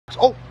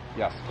Oh,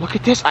 Yes. look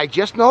at this. I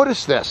just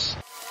noticed this.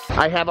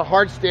 I have a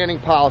hard standing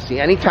policy.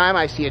 Anytime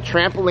I see a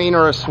trampoline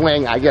or a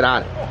swing, I get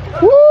on it.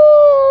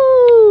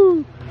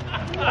 Woo!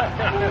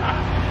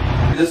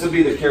 This would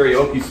be the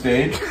karaoke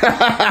stage. We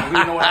didn't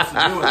know what else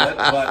to do with it,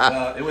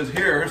 but it was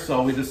here,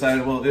 so we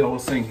decided we'll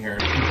sing here.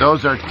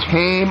 Those are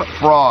tame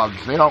frogs.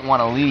 They don't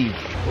want to leave.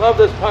 Love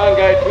this pond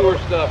guide tour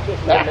stuff. This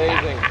is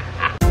amazing.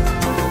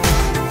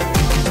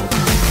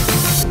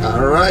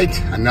 All right,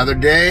 another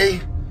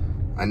day,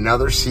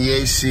 another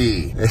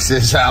CAC. This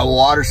is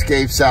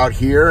Waterscapes out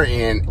here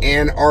in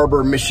Ann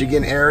Arbor,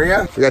 Michigan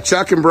area. We got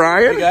Chuck and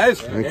Brian. Hey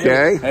guys.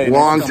 Okay, hey,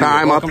 long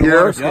time up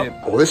here.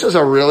 Yep. Well, this is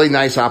a really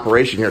nice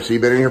operation here. So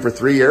you've been in here for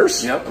 3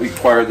 years? Yep, we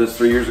acquired this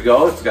 3 years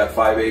ago. It's got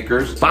 5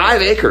 acres.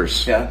 5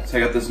 acres? Yeah, so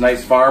I got this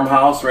nice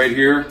farmhouse right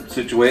here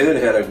situated.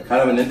 It had a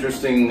kind of an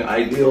interesting,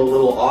 ideal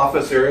little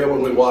office area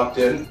when we walked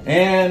in.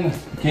 And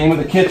came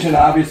with a kitchen,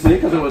 obviously,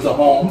 because it was a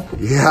home.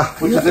 Yeah.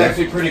 Which is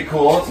actually pretty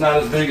cool. It's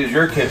not as big as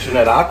your kitchen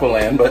at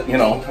Aqualand, but you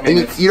know. I mean,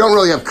 and you don't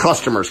really have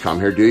customers come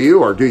here, do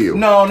you? Or do you?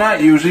 No,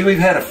 not usually. We've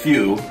had a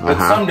few. But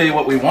someday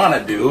what we want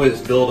to do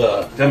is build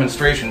a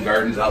demonstration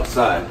gardens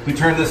outside. We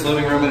turned this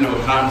living room into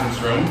a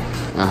conference room.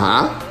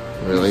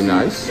 Really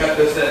nice. We got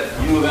this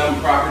at U of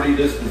M property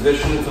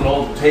disposition. It's an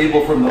old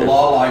table from the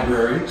law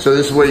library. So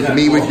this is where you can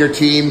meet with your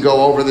team,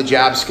 go over the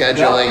job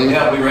scheduling.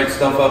 Yeah, we write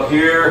stuff up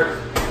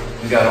here.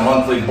 We got a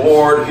monthly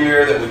board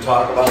here that we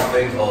talk about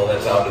things. Oh,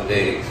 that's out of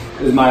date.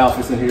 This is my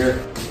office in here.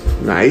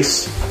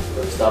 Nice.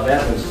 Stuff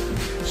happens.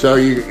 So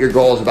your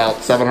goal is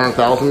about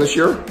 700,000 this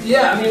year?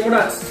 Yeah, I mean we're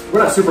not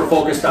super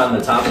focused on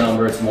the top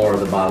number. It's more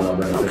of the bottom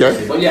number.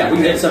 Okay. But yeah, if we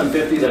can hit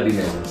 750, that'd be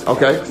amazing.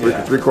 Okay,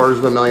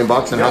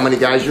 $750,000. And how many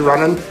guys you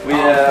running? We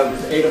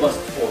have 8 of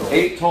us total.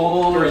 8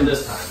 total. We're in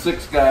this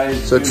 6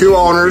 guys. So 2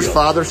 owners,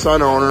 father,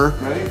 son owner.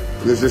 Right.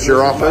 Is this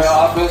your office? My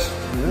office.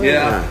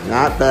 Yeah.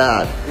 Not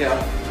bad.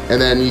 Yeah. And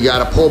then you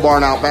got a pole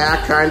barn out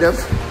back, kind of?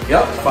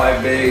 Yep,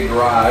 5-bay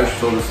garage,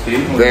 so to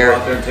speak. We'll go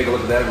out there and take a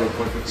look at that real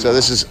quick. So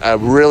this is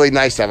really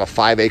nice to have a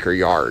 5-acre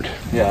yard.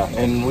 Yeah,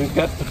 and we've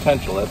got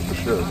potential, that's for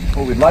sure.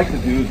 What we'd like to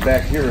do is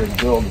back here is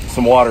build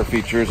some water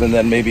features and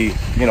then maybe,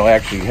 you know,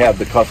 actually have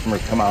the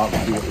customers come out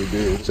and see what we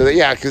do. So that,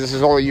 yeah, because this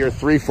is only year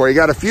 3 for you.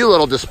 Got a few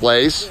little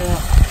displays. Yeah,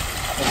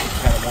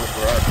 that's kind of more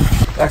for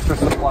us. Extra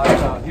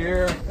supplies out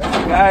here.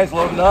 Guys,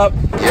 loading up.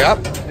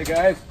 Yep. Hey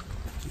guys.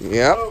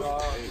 Yep.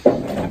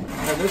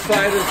 And this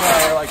side is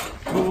our like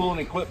tool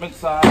and equipment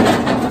side.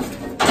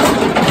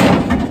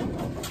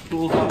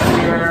 Tools up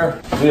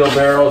here,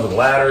 wheelbarrows and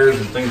ladders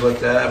and things like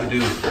that. We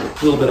do a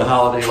little bit of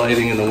holiday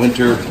lighting in the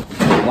winter.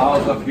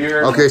 Plows up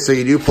here. Okay, so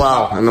you do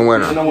plow in the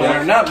winter. In the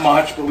winter, not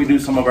much, but we do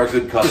some of our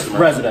good customers. Just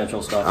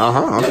residential stuff.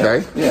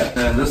 Okay. Yeah.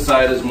 And this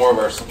side is more of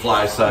our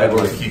supply side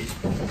where we keep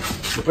the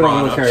We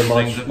don't products, carry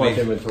things much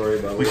that inventory,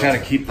 but we kind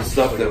of keep the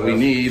stuff that we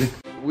need.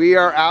 We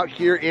are out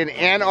here in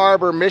Ann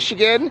Arbor,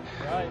 Michigan,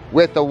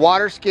 with the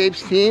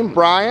Waterscapes team,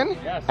 Brian.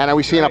 Yes. And are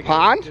we seeing a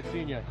pond? Good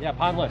seeing you. Yeah,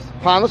 pondless.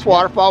 Pondless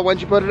waterfall.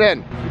 When'd you put it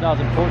in?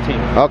 2014.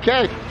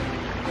 Okay.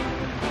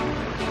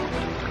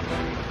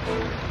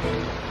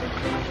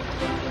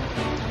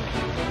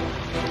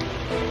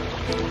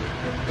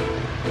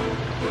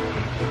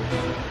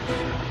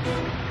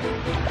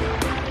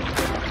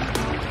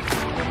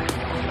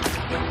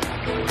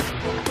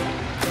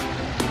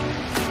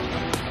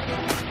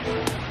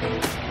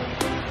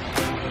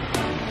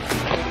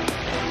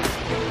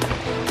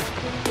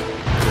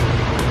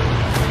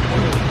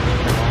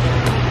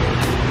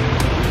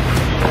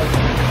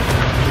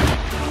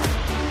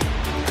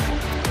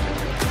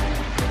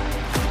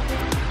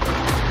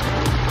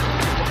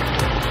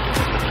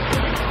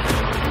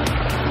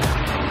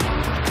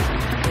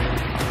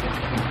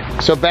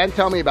 So Ben,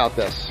 tell me about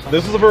this.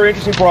 This is a very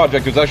interesting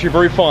project. It was actually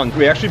very fun.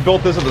 We actually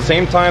built this at the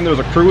same time. There was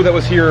a crew that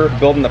was here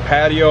building the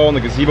patio and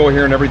the gazebo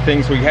here and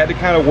everything, so we had to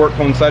kind of work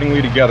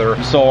coincidingly together.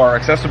 So our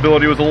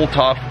accessibility was a little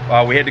tough.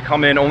 We had to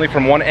come in only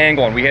from one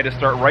angle, and we had to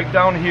start right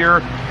down here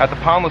at the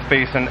pondless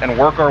basin and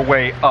work our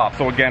way up.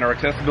 So again, our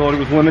accessibility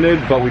was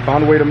limited, but we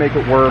found a way to make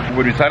it work.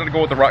 We decided to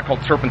go with the rock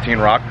called serpentine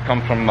rock. It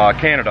comes from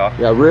Canada.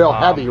 Yeah, real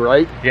heavy,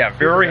 right? Yeah,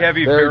 very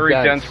heavy, very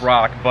dense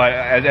rock. But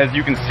as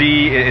you can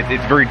see,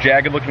 it's very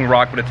jagged looking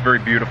rock, but it's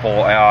very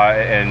beautiful.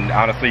 And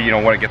honestly, you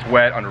know, when it gets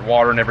wet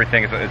underwater and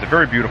everything, it's a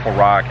very beautiful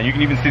rock. And you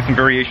can even see some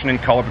variation in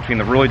color between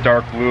the really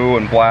dark blue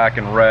and black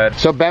and red.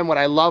 So Ben, what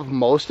I love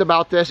most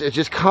about this, it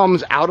just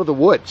comes out of the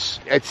woods.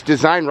 It's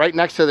designed right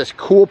next to this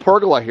cool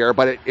pergola here,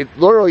 but it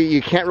literally,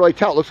 you can't really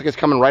tell. It looks like it's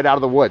coming right out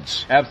of the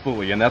woods.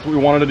 Absolutely, and that's what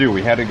we wanted to do.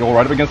 We had to go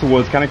right up against the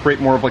woods, kind of create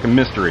more of like a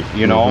mystery,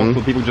 you know,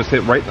 so people just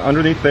hit right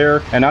underneath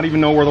there and not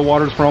even know where the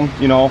water's from,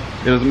 you know,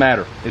 it doesn't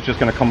matter. It's just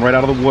gonna come right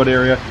out of the wood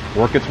area,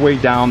 work its way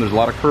down. There's a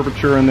lot of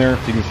curvature in there,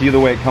 so you can see the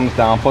way it comes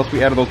down. Plus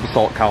we added those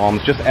basalt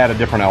columns, just add a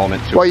different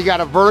element to it. Well, you got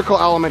a vertical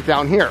element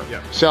down here.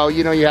 Yeah. So,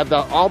 you know, you have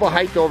all the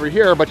height over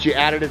here, but you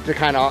added it to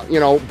kind of, you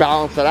know,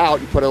 balance it out.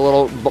 You put a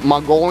little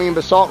Mongolian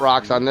basalt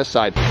rocks on this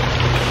side.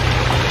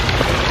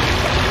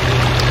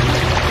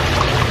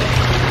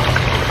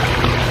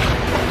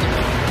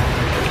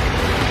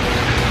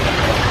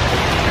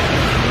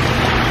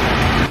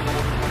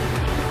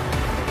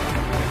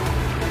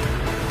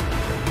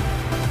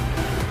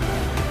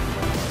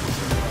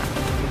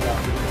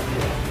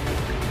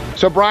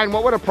 So Brian,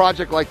 what would a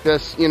project like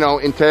this, you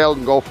know, entail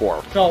and go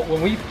for? So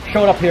when we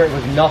showed up here, it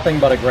was nothing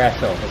but a grass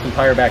hill, this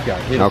entire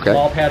backyard. We had a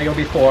small patio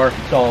before,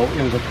 so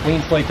it was a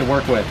clean slate to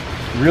work with.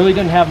 Really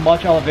didn't have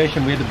much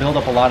elevation. We had to build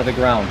up a lot of the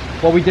ground.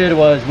 What we did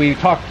was we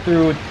talked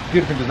through a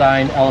few different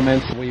design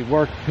elements. We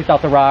picked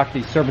out the rock,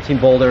 these serpentine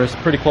boulders,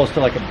 pretty close to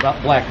like a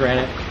black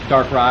granite,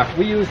 dark rock.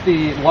 We used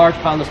the large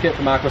pondless kit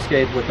from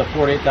Waterscape with the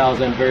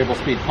 48,000 variable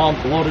speed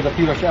pump, loaded a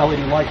few extra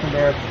LED lights in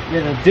there. We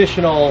had an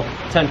additional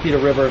 10 feet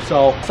of river,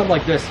 so something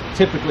like this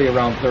typically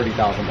around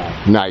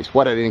 $30,000. Nice,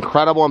 what an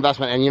incredible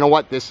investment. And you know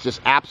what, this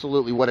just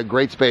absolutely, what a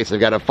great space. They've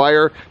got a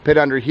fire pit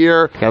under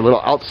here, got a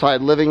little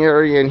outside living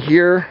area in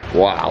here.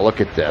 Wow,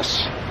 look at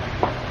this.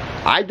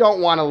 I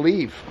don't want to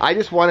leave. I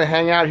just want to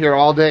hang out here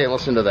all day and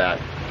listen to that.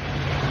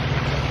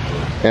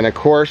 And of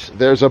course,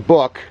 there's a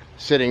book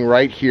sitting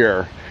right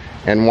here.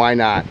 And why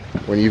not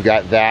when you've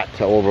got that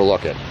to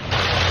overlook it?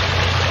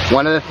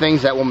 One of the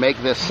things that will make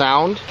this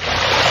sound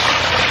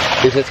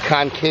is it's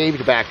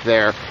concaved back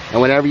there.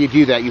 And whenever you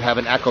do that, you have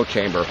an echo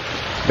chamber.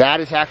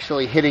 That is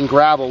actually hitting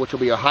gravel, which will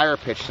be a higher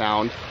pitch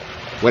sound.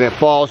 When it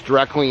falls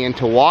directly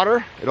into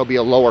water, it'll be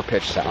a lower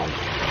pitch sound.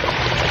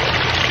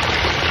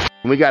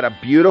 We got a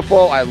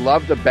beautiful, I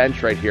love the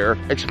bench right here.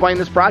 Explain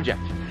this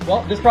project.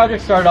 Well, this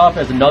project started off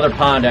as another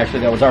pond actually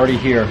that was already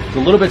here. It's a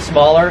little bit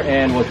smaller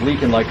and was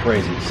leaking like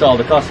crazy. So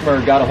the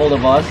customer got a hold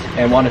of us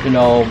and wanted to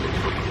know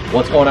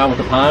what's going on with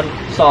the pond.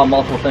 Saw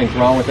multiple things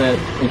wrong with it,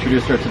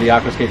 introduced her to the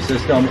Waterscape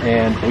system,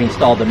 and we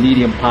installed the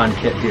medium pond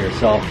kit here.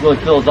 So it really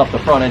fills up the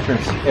front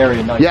entrance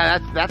area nicely. Yeah,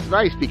 that's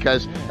nice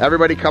because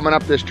everybody coming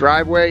up this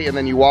driveway and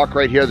then you walk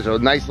right here, there's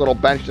a nice little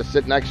bench to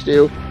sit next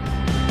to.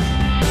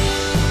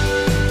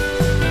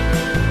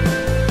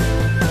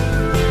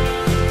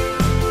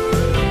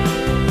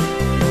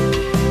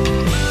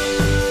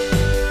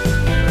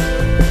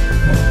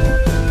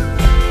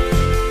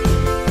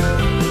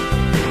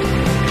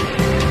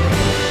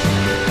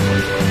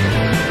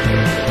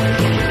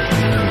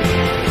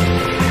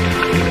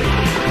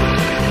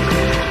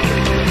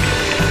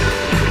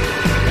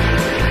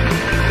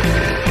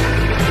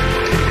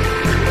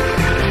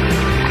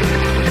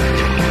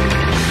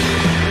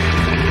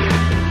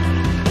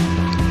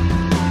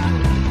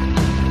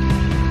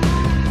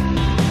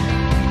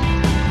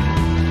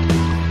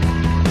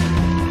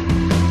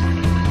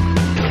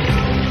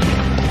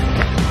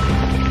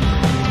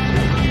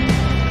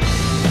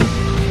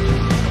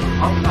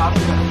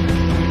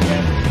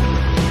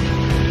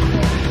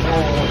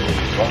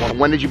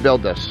 When did you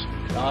build this?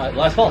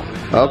 Last fall.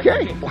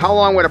 Okay. How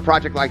long would a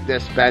project like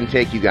this, Ben,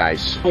 take you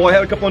guys? Well, I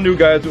had a couple of new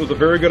guys. It was a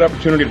very good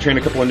opportunity to train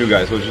a couple of new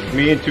guys. It was just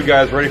me and two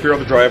guys right here on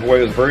the driveway.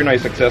 It was very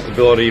nice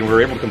accessibility, and we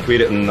were able to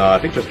complete it in, I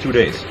think, just 2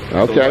 days.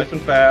 Okay. So nice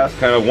and fast.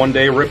 Kind of one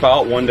day rip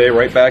out, one day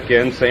right back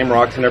in. Same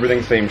rocks and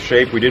everything, same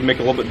shape. We did make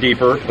it a little bit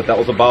deeper, but that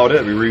was about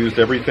it. We reused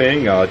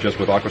everything just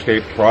with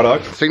Waterscape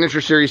products.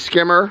 Signature Series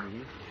skimmer.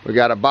 We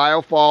got a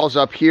biofalls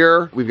up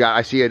here. We've got,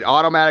 I see an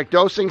automatic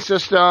dosing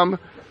system.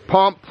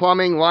 Pump,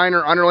 plumbing,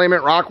 liner,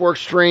 underlayment, rockwork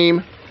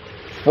stream,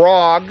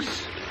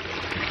 frogs.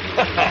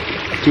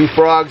 2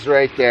 frogs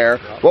right there.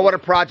 What would a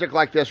project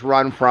like this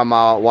run from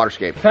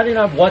Waterscape? Depending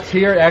on what's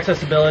here,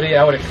 accessibility,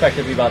 I would expect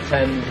it to be about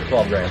 10 to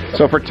 12 grand.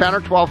 So for $10,000 or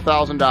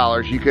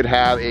 $12,000, you could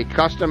have a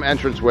custom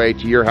entranceway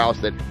to your house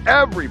that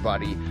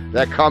everybody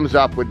that comes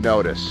up would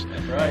notice.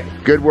 That's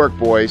right. Good work,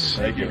 boys.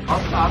 Thank you.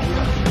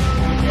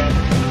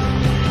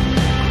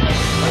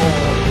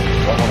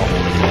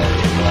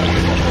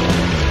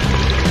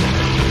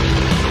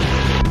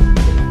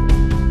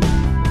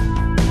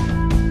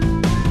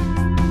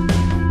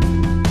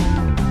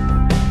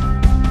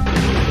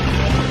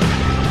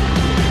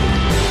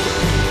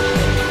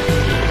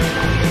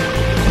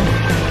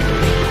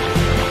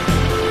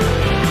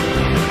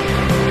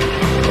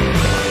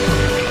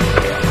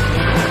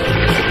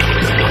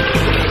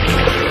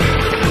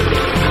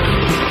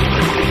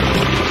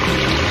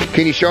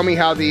 Can you show me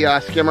how the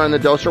skimmer and the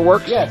doser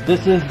works? Yes,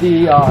 this is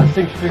the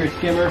Signature Series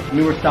skimmer,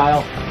 newer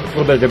style. A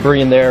little bit of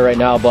debris in there right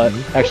now, but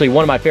actually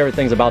one of my favorite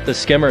things about this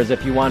skimmer is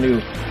if you want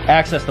to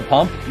access the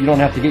pump, you don't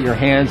have to get your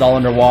hands all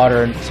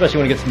underwater, and especially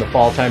when it gets in the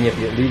fall time, you have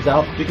to get leaves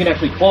out. You can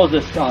actually close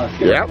this skimmer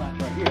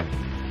latch right here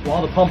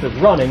while the pump is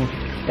running,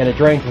 and it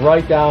drains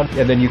right down,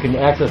 and then you can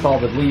access all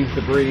the leaves,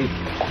 debris.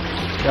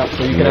 Yep,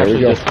 so you can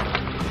actually just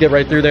get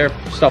right through there,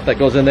 stuff that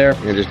goes in there.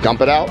 You can just dump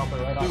it out,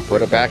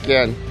 put it back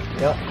in.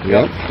 Yep.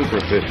 Yep. Super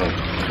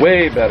efficient.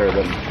 Way better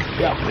than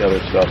the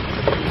other stuff.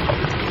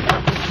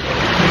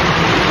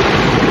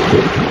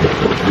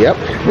 Yep.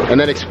 And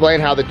then explain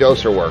how the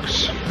doser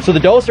works. So the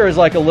doser is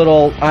like a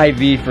little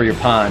IV for your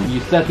pond. You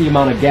set the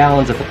amount of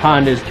gallons that the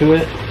pond is to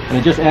it, and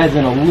it just adds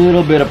in a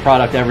little bit of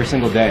product every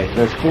single day.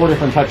 There's 4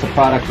 different types of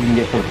products you can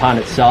get for the pond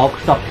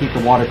itself. Stuff to keep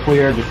the water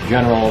clear, just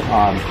general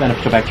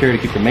beneficial bacteria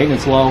to keep the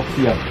maintenance low. If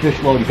you have fish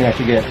load, you can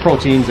actually get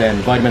proteins and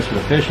vitamins for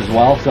the fish as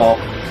well. So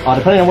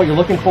depending on what you're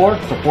looking for,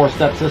 it's a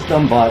 4-step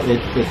system, but it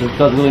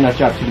does a really nice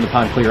job keeping the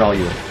pond clear all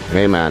year.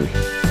 Amen.